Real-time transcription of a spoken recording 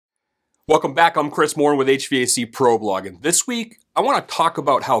Welcome back, I'm Chris Moore with HVAC Pro Blog, and this week I want to talk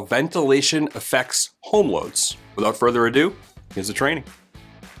about how ventilation affects home loads. Without further ado, here's the training.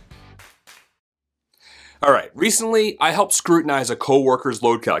 Alright, recently I helped scrutinize a co-worker's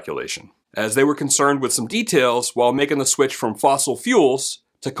load calculation, as they were concerned with some details while making the switch from fossil fuels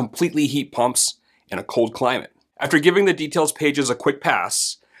to completely heat pumps in a cold climate. After giving the details pages a quick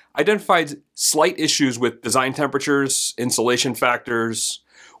pass, I identified slight issues with design temperatures, insulation factors,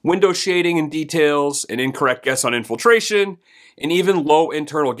 window shading and details, an incorrect guess on infiltration, and even low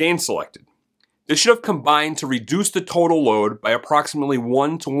internal gain selected. This should have combined to reduce the total load by approximately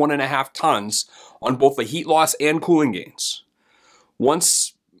 1 to 1.5 tons on both the heat loss and cooling gains.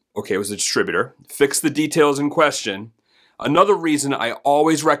 Once, it was the distributor, fixed the details in question. Another reason I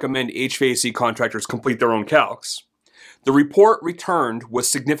always recommend HVAC contractors complete their own calcs. The report returned was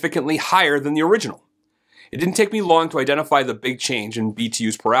significantly higher than the original. It didn't take me long to identify the big change in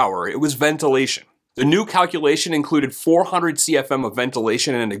BTUs per hour. It was ventilation. The new calculation included 400 CFM of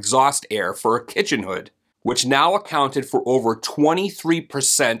ventilation and exhaust air for a kitchen hood, which now accounted for over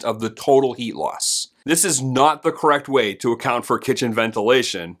 23% of the total heat loss. This is not the correct way to account for kitchen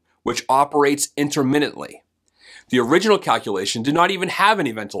ventilation, which operates intermittently. The original calculation did not even have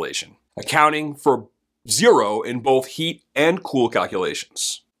any ventilation, accounting for 0 in both heat and cool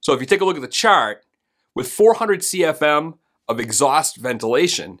calculations. So if you take a look at the chart, with 400 CFM of exhaust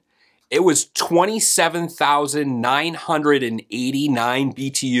ventilation, it was 27,989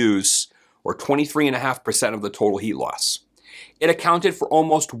 BTUs, or 23.5% of the total heat loss. It accounted for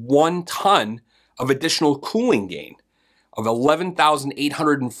almost 1 ton of additional cooling gain, of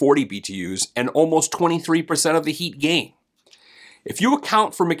 11,840 BTUs, and almost 23% of the heat gain. If you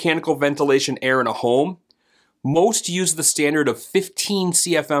account for mechanical ventilation air in a home, most use the standard of 15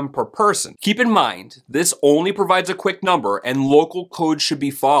 CFM per person. Keep in mind, this only provides a quick number and local code should be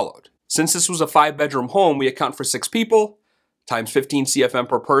followed. Since this was a 5-bedroom home, we account for 6 people, times 15 CFM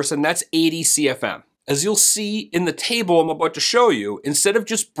per person, that's 80 CFM. As you'll see in the table I'm about to show you, instead of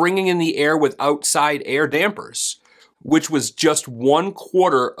just bringing in the air with outside air dampers, which was just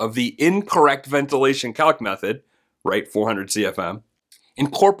 1/4 of the incorrect ventilation calc method, right, 400 CFM,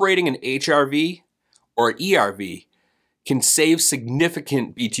 incorporating an HRV or ERV can save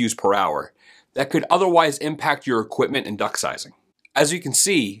significant BTUs per hour that could otherwise impact your equipment and duct sizing. As you can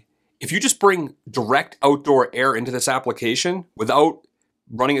see, if you just bring direct outdoor air into this application without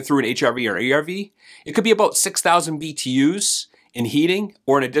running it through an HRV or ERV, it could be about 6,000 BTUs in heating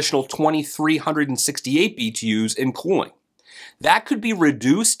or an additional 2,368 BTUs in cooling. That could be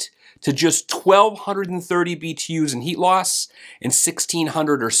reduced to just 1,230 BTUs in heat loss and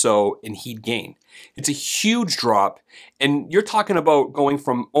 1,600 or so in heat gain. It's a huge drop, and you're talking about going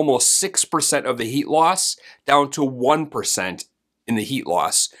from almost 6% of the heat loss down to 1% in the heat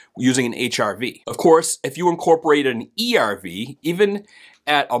loss using an HRV. Of course, if you incorporate an ERV, even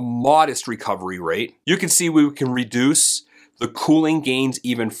at a modest recovery rate, you can see we can reduce the cooling gains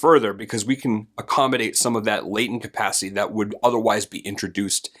even further because we can accommodate some of that latent capacity that would otherwise be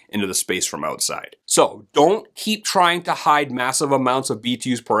introduced into the space from outside. So don't keep trying to hide massive amounts of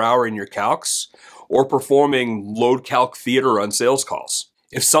BTUs per hour in your calcs or performing load calc theater on sales calls.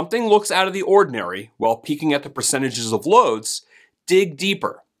 If something looks out of the ordinary while peeking at the percentages of loads, dig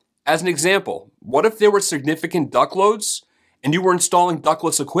deeper. As an example, what if there were significant duct loads and you were installing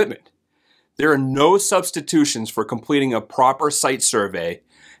ductless equipment? There are no substitutions for completing a proper site survey,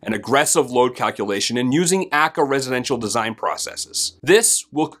 an aggressive load calculation, and using ACA residential design processes. This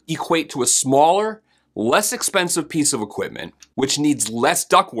will equate to a smaller, less expensive piece of equipment, which needs less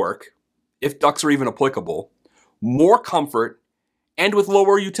duct work, if ducts are even applicable, more comfort, and with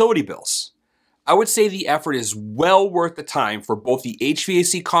lower utility bills. I would say the effort is well worth the time for both the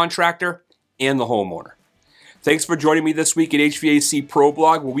HVAC contractor and the homeowner. Thanks for joining me this week at HVAC Pro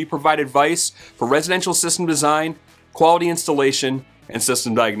Blog, where we provide advice for residential system design, quality installation, and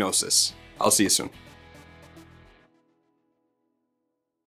system diagnosis. I'll see you soon.